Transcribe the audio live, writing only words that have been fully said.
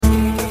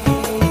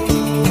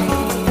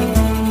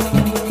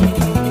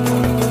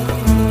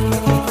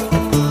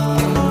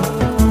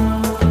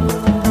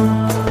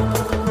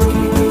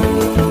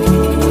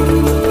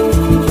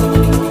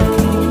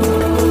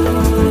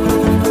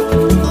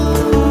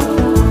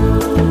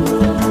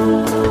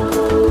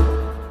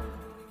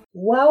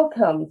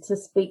welcome to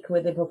Speak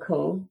with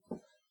Ibukun.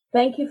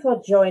 Thank you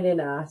for joining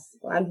us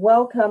and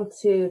welcome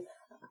to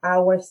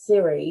our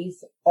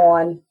series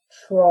on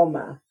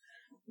trauma.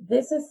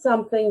 This is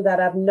something that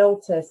I've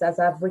noticed as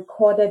I've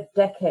recorded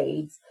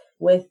decades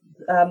with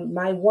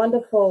my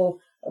wonderful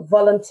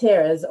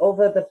volunteers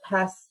over the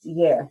past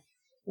year,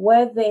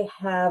 where they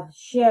have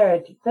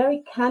shared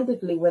very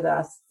candidly with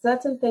us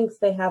certain things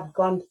they have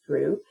gone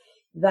through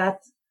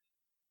that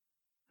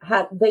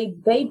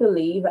they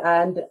believe,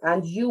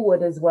 and you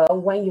would as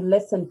well, when you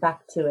listen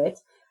back to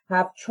it,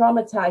 have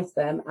traumatized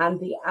them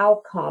and the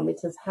outcome it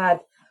has had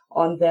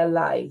on their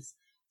lives.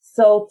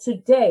 So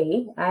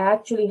today, I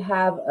actually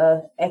have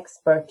an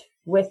expert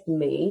with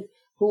me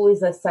who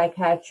is a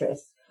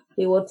psychiatrist.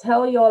 He will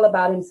tell you all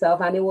about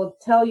himself, and he will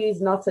tell you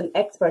he's not an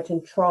expert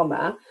in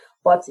trauma,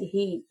 but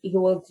he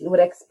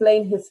would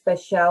explain his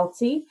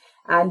specialty,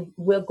 and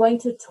we're going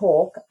to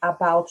talk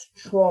about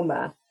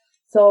trauma.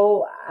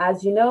 So,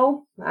 as you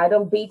know, I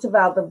don't beat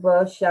about the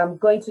bush. I'm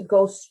going to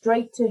go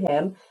straight to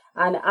him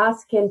and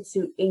ask him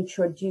to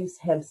introduce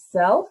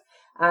himself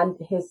and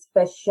his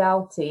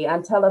specialty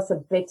and tell us a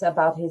bit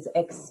about his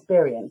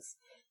experience.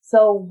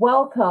 So,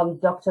 welcome,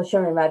 Dr.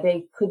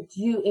 Shorimade. Could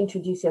you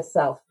introduce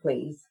yourself,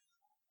 please?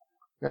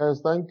 Yes,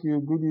 thank you.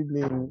 Good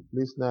evening,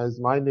 listeners.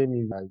 My name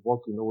is, I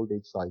work in old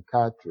age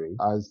psychiatry.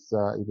 As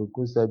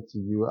Ibukun said to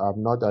you,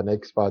 I'm not an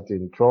expert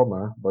in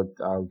trauma, but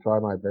I'll try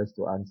my best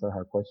to answer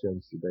her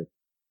questions today.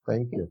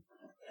 Thank you.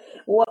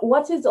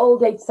 What is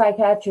old age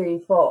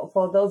psychiatry for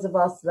those of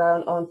us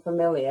that are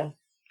unfamiliar?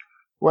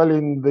 Well,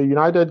 in the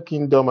United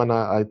Kingdom and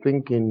I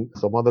think in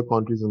some other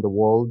countries in the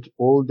world,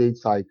 old age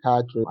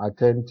psychiatry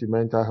attend to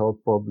mental health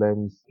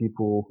problems,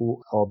 people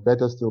who, or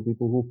better still,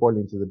 people who fall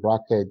into the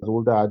bracket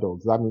older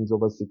adults. That means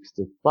over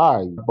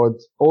 65.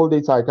 But old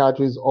age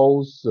psychiatrists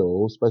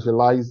also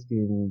specialize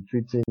in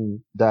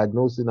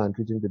diagnosing and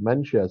treating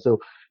dementia. So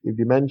if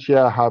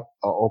dementia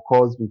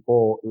occurs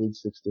before age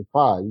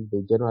 65,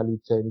 they generally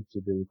tend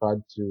to be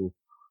referred to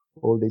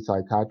old age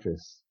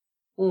psychiatrists.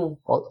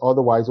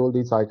 Otherwise, old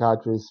age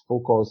psychiatrists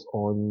focus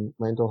on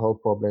mental health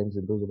problems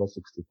in those over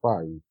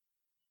 65.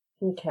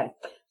 Okay.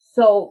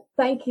 So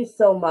thank you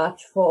so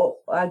much for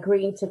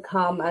agreeing to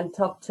come and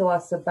talk to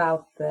us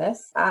about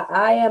this.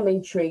 I am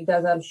intrigued,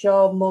 as I'm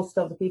sure most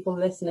of the people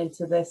listening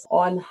to this,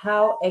 on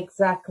how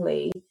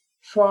exactly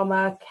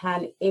trauma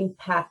can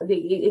impact.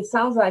 It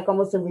sounds like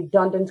almost a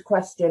redundant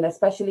question,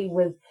 especially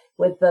with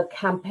the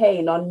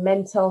campaign on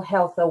mental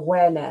health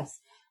awareness.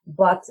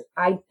 But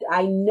I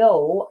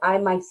know I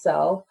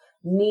myself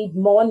need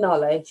more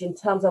knowledge in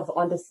terms of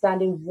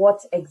understanding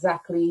what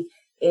exactly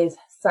is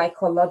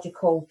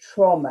psychological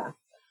trauma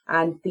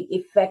and the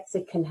effects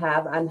it can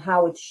have and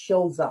how it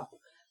shows up.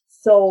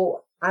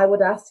 So I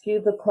would ask you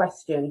the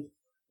question,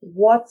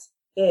 what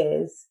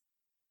is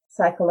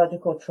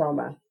psychological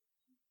trauma?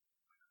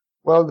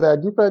 Well, there are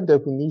different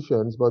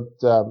definitions, but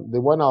the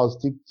one I'll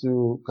stick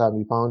to can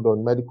be found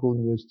on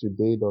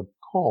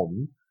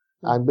medicalnewstoday.com.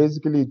 And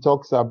basically it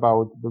talks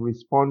about the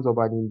response of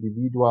an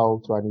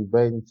individual to an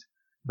event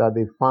that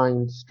they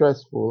find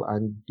stressful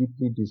and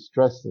deeply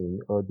distressing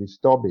or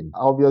disturbing.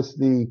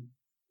 Obviously,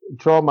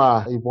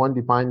 trauma, if one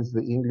defines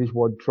the English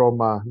word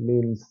trauma,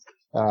 means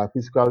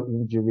physical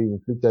injury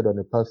inflicted on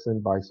a person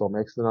by some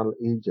external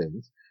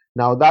agent.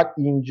 Now, that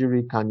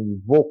injury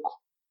can evoke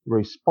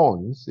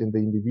response in the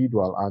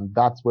individual, and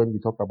that's when we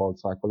talk about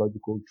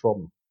psychological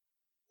trauma.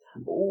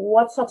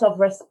 What sort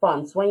of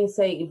response? When you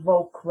say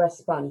evoke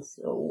response,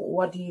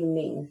 what do you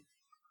mean?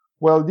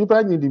 Well,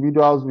 different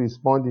individuals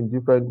respond in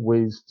different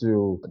ways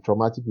to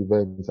traumatic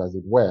events, as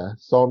it were.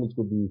 Some, it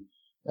could be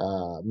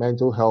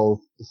mental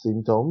health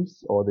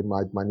symptoms, or they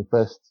might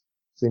manifest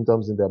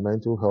symptoms in their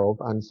mental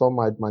health, and some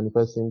might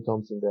manifest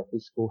symptoms in their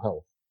physical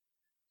health.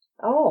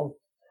 Oh,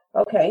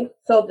 okay.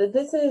 So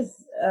this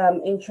is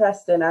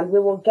interesting, and we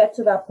will get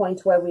to that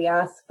point where we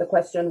ask the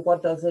question,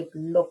 what does it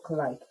look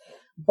like?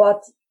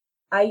 But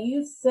are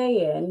you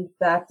saying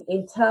that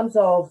in terms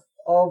of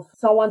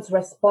someone's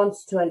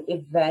response to an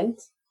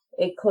event,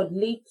 it could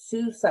lead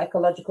to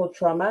psychological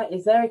trauma?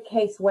 Is there a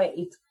case where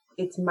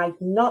it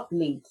might not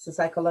lead to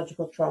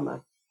psychological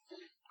trauma?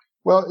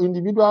 Well,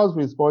 individuals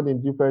respond in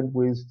different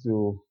ways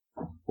to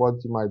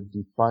what you might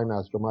define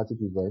as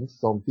traumatic events.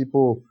 Some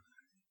people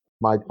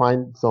might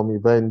find some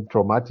event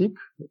traumatic,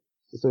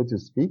 so to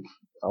speak,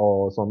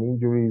 or some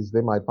injuries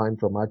they might find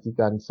traumatic,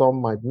 and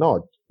some might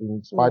not,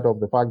 in spite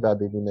of the fact that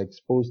they've been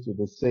exposed to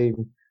the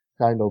same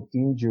kind of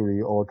injury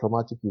or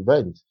traumatic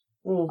event.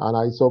 And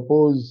I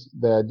suppose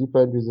there are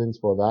different reasons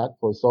for that.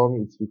 For some,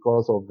 it's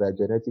because of their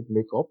genetic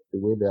makeup, the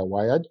way they are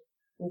wired.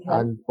 Okay.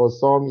 And for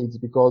some, it's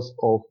because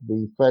of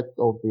the effect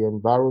of the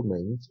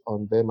environment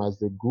on them as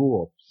they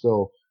grew up.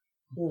 So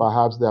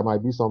perhaps there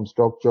might be some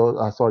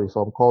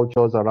some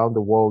cultures around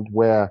the world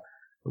where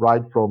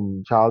right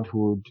from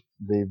childhood,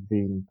 they've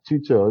been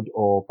tutored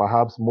or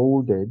perhaps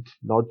molded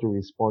not to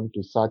respond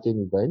to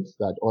certain events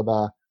that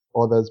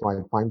others might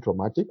find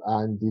traumatic.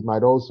 And it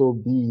might also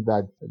be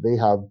that they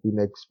have been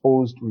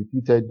exposed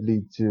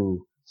repeatedly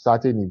to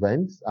certain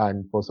events,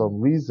 and for some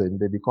reason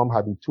they become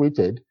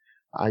habituated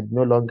and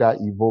no longer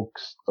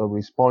evokes a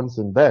response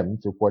in them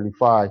to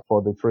qualify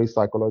for the phrase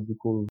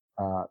psychological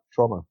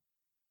trauma.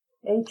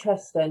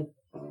 Interesting.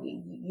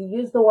 You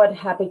use the word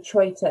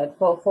habituated.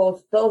 For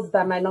those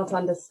that might not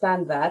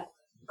understand that,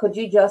 could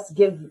you just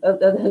give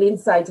an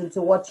insight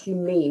into what you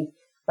mean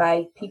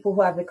by people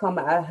who have become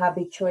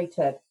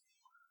habituated?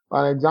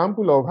 An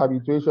example of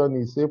habituation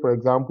is, say, for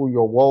example,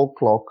 your wall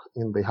clock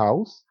in the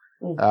house.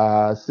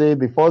 Say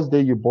the first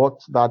day you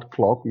bought that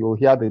clock, you'll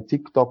hear the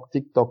tick tock,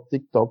 tick tock,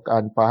 tick tock,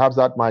 and perhaps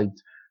that might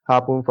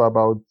happen for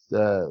about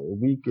a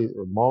week,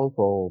 a month,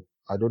 or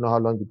I don't know how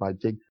long it might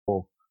take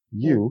for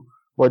you.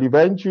 But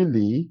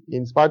eventually,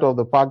 in spite of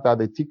the fact that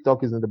the tick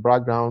tock is in the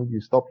background,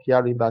 you stop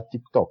hearing that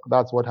tick tock.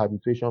 That's what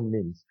habituation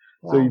means.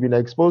 Wow. So you've been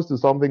exposed to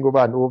something over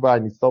and over,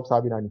 and it stops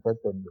having an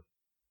effect on you.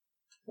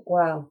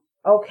 Wow.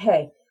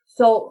 Okay.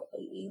 So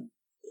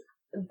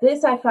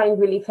this I find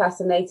really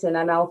fascinating,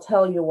 and I'll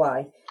tell you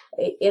why.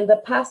 In the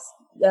past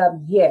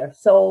year,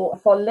 so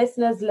for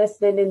listeners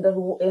listening in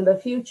the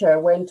future,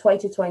 we're in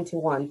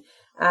 2021,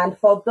 and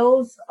for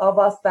those of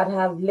us that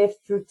have lived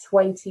through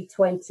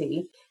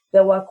 2020,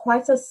 there were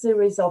quite a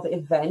series of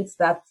events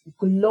that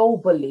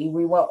globally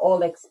we were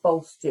all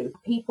exposed to.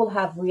 People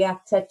have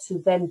reacted to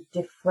them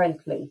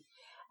differently,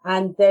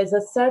 and there's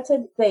a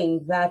certain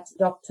thing that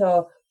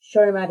Dr.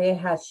 Shorimade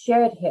has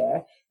shared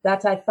here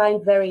that I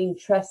find very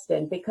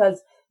interesting,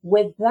 because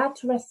with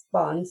that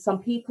response, some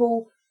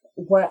people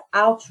were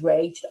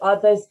outraged,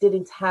 others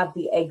didn't have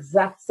the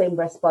exact same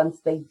response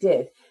they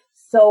did.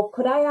 So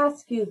could I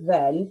ask you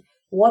then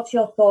what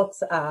your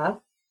thoughts are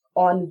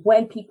on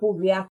when people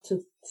react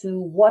to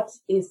what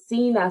is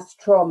seen as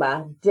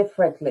trauma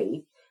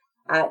differently?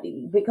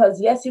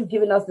 Because yes, you've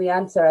given us the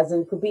answer, as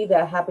in it could be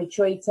they're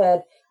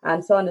habituated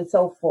and so on and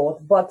so forth.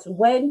 But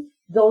when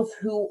those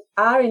who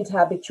aren't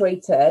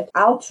habituated,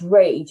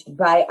 outraged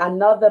by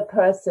another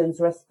person's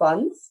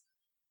response,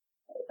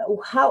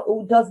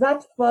 how does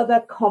that further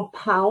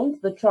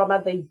compound the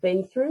trauma they've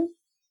been through?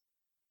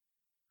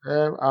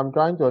 I'm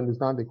trying to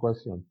understand the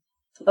question.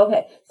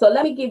 Okay, so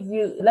let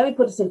me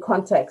put this in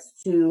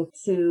context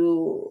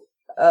to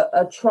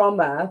a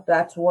trauma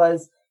that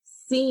was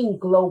seen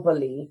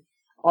globally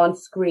on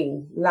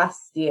screen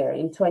last year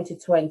in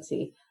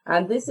 2020.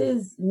 And this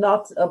is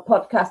not a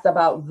podcast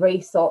about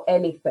race or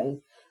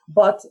anything,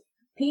 but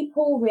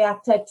people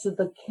reacted to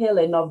the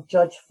killing of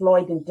George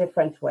Floyd in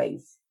different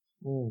ways.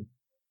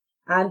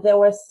 And there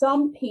were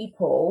some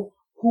people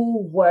who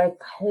were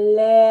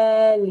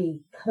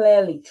clearly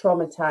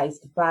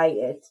traumatized by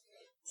it,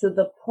 to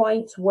the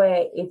point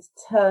where it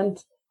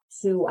turned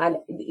to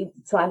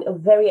a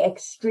very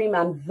extreme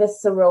and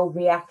visceral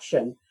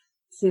reaction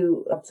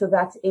to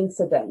that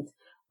incident.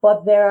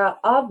 But there are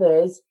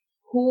others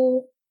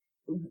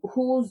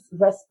whose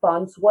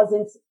response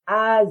wasn't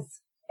as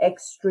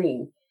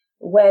extreme,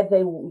 where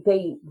they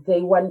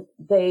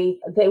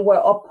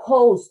were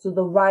opposed to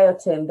the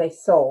rioting they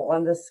saw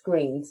on the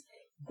screens.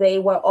 They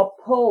were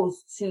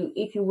opposed to,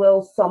 if you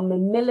will,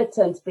 some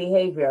militant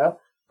behavior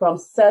from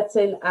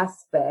certain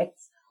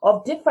aspects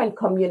of different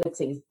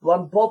communities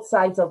on both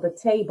sides of the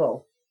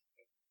table.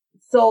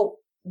 So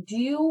do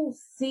you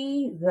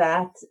see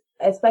that,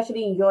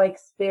 especially in your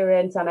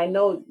experience, and I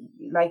know,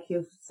 like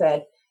you've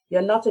said,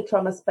 you're not a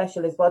trauma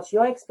specialist, but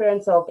your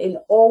experience of in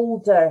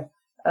older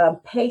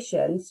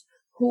patients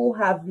who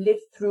have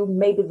lived through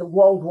maybe the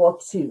World War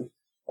II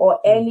or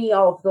any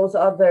of those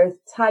other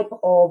type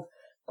of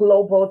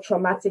global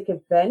traumatic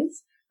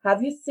events,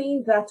 have you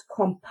seen that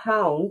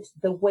compound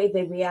the way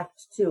they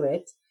react to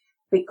it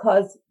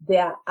because they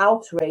are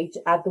outraged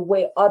at the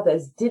way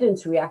others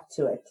didn't react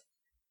to it?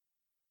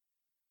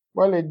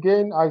 Well,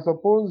 again, I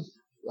suppose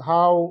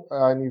how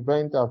an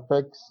event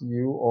affects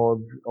you or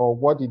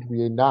what it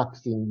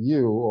reenacts in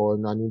you or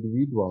in an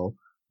individual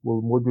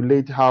will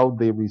modulate how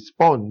they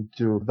respond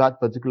to that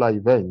particular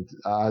event.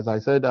 As I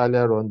said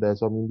earlier on, there are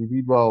some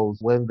individuals,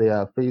 when they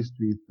are faced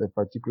with a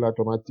particular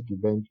traumatic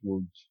event,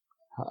 would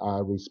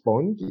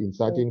respond in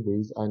certain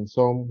ways, and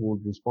some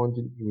would respond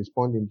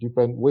in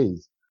different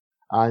ways.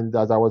 And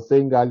as I was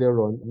saying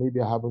earlier on,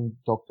 maybe I haven't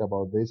talked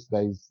about this,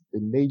 there is the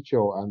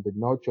nature and the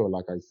nurture,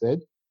 like I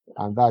said,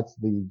 and that's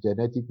the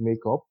genetic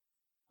makeup.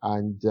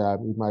 And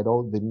it might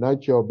all the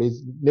nature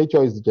is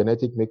the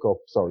genetic makeup,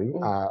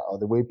 or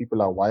the way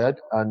people are wired,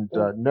 and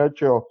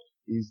nurture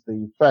is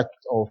the effect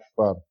of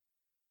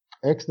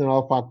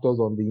external factors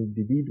on the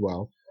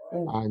individual,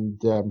 and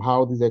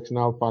how these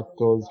external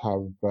factors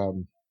have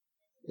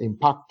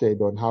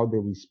impacted on how they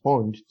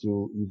respond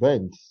to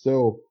events.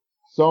 So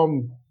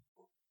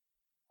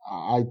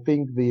I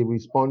think the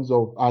response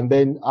of, and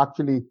then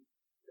actually,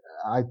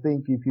 I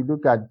think if you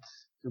look at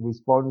the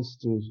response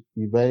to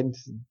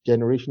events,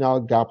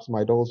 generational gaps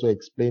might also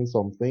explain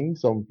some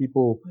things. Some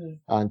people,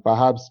 and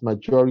perhaps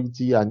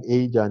maturity and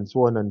age and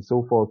so on and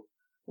so forth,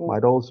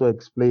 might also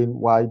explain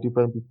why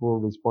different people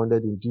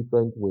responded in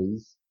different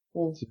ways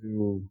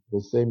to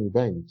the same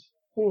event.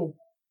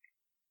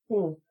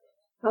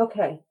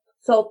 Okay.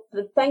 So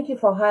thank you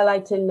for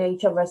highlighting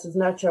nature versus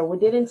nurture. We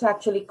didn't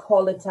actually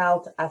call it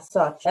out as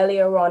such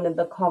earlier on in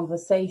the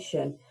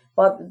conversation.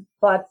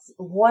 But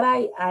what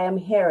I am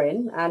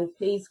hearing, and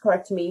please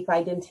correct me if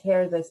I didn't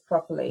hear this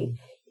properly,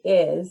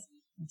 is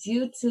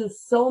due to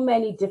so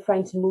many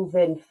different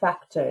moving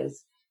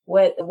factors,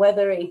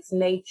 whether it's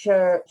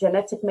nature,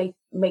 genetic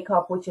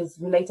makeup, which is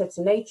related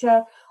to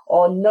nature,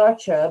 or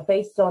nurture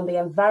based on the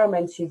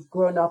environment you've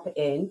grown up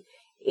in,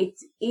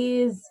 it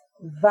is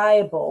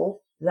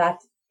viable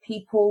that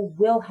people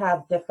will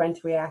have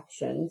different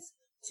reactions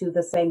to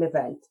the same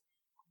event.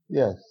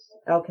 Yes.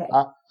 Okay.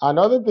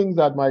 Another thing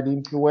that might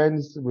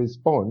influence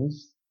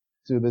response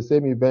to the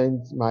same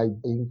event might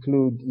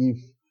include if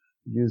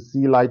you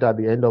see light at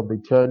the end of the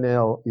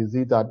tunnel. Is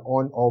it an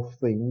on-off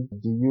thing?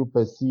 Do you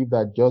perceive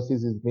that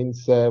justice is being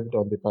served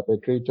on the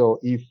perpetrator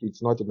if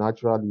it's not a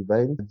natural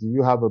event? Do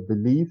you have a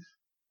belief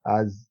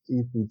as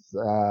if it's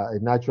a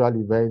natural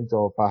event,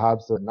 or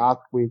perhaps an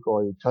earthquake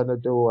or a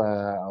tornado,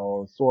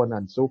 or so on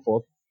and so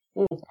forth?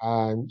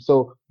 And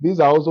so these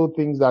are also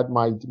things that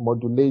might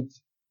modulate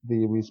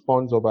the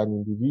response of an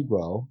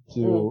individual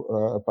to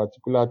a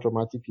particular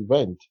traumatic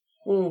event.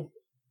 Yeah.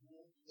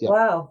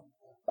 Wow.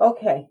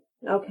 Okay.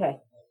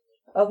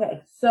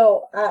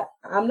 So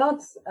I'm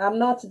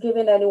not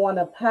giving anyone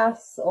a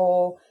pass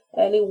or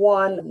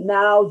anyone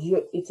now.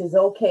 It is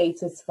okay.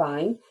 It is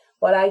fine.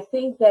 But I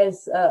think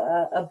there's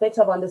a bit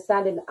of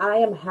understanding I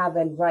am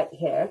having right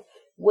here,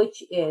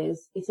 which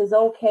is it is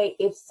okay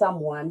if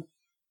someone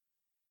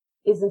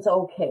isn't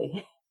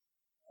okay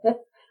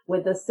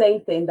with the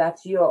same thing that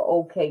you're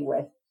okay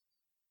with.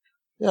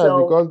 Yeah,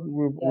 so, because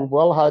we've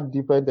all had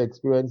different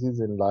experiences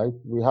in life.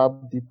 We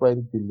have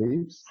different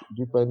beliefs,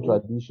 different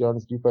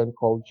traditions, different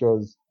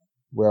cultures.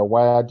 We're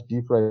wired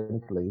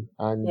differently,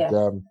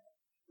 and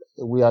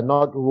we are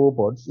not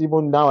robots.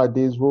 Even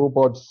nowadays,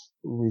 robots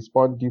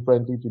respond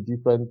differently to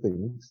different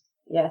things.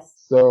 Yes.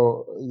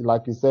 So,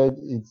 like you said,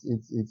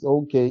 it's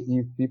okay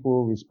if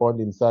people respond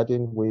in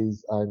certain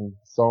ways and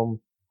some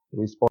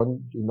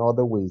respond in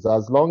other ways,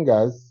 as long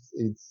as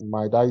it's,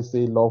 might I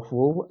say,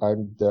 lawful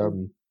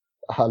and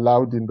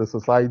allowed in the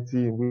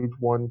society in which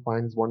one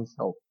finds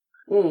oneself.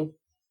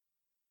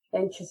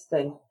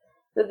 Interesting.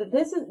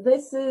 This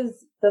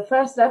is the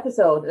first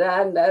episode,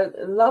 and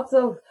lots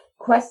of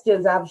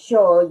questions I'm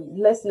sure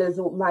listeners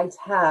might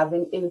have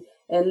in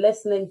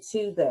listening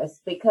to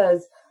this,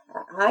 because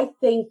I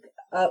think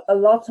a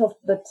lot of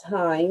the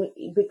time,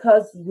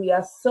 because we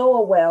are so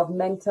aware of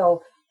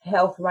mental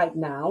health right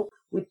now,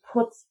 we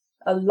put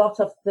a lot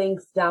of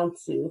things down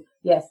to,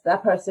 yes,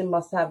 that person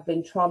must have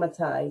been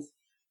traumatized.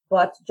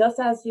 But just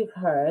as you've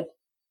heard,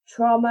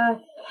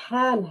 trauma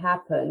can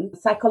happen,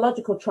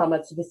 psychological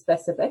trauma to be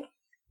specific,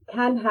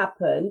 can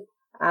happen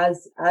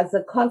as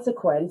a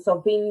consequence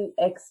of being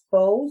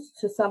exposed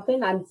to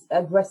something and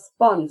a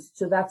response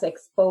to that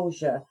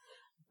exposure.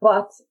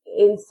 But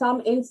in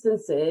some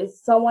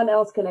instances, someone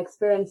else can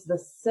experience the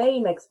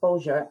same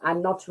exposure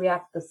and not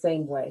react the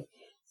same way.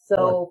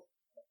 So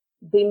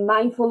be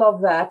mindful of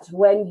that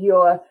when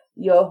you're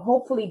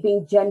hopefully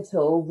being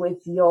gentle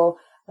with your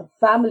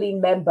family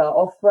member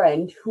or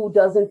friend who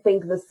doesn't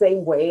think the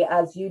same way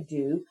as you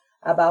do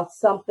about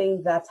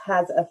something that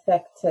has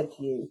affected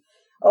you.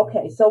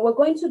 Okay, so we're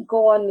going to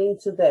go on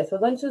into this. We're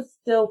going to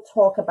still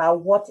talk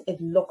about what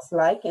it looks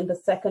like in the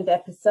second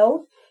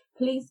episode.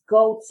 Please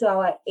go to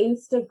our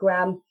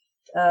Instagram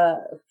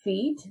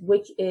feed,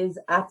 which is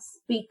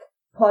 @Speak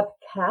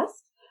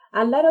Podcast,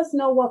 and let us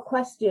know what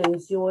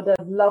questions you would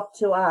have loved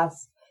to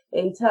ask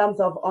in terms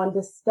of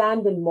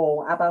understanding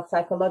more about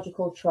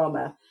psychological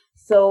trauma.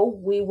 So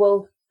we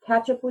will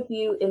catch up with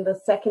you in the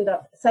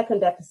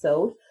second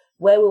episode,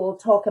 where we will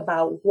talk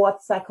about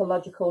what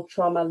psychological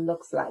trauma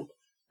looks like.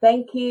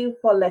 Thank you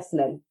for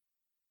listening.